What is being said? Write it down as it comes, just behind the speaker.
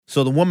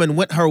So the woman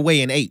went her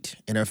way and ate,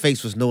 and her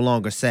face was no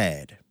longer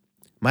sad.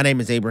 My name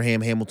is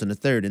Abraham Hamilton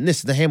III, and this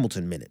is the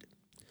Hamilton Minute.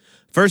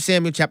 1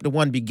 Samuel chapter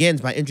 1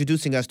 begins by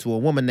introducing us to a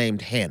woman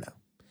named Hannah.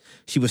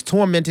 She was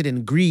tormented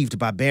and grieved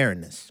by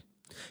barrenness.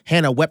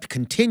 Hannah wept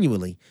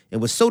continually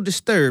and was so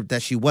disturbed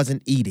that she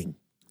wasn't eating.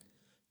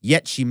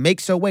 Yet she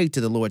makes her way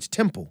to the Lord's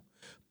temple,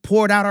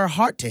 poured out her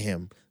heart to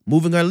him,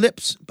 moving her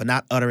lips but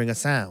not uttering a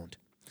sound.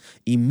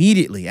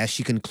 Immediately as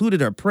she concluded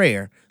her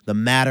prayer, the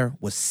matter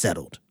was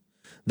settled.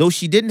 Though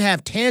she didn't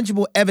have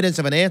tangible evidence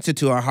of an answer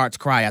to her heart's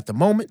cry at the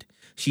moment,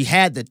 she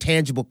had the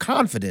tangible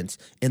confidence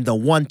in the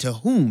one to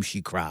whom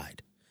she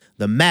cried.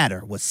 The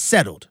matter was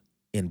settled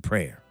in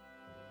prayer.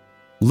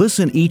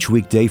 Listen each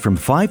weekday from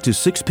 5 to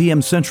 6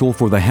 p.m. Central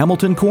for the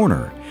Hamilton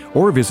Corner,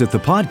 or visit the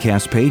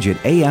podcast page at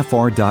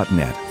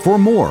afr.net for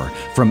more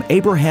from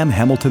Abraham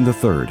Hamilton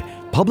III,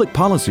 Public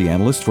Policy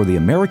Analyst for the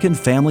American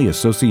Family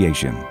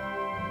Association.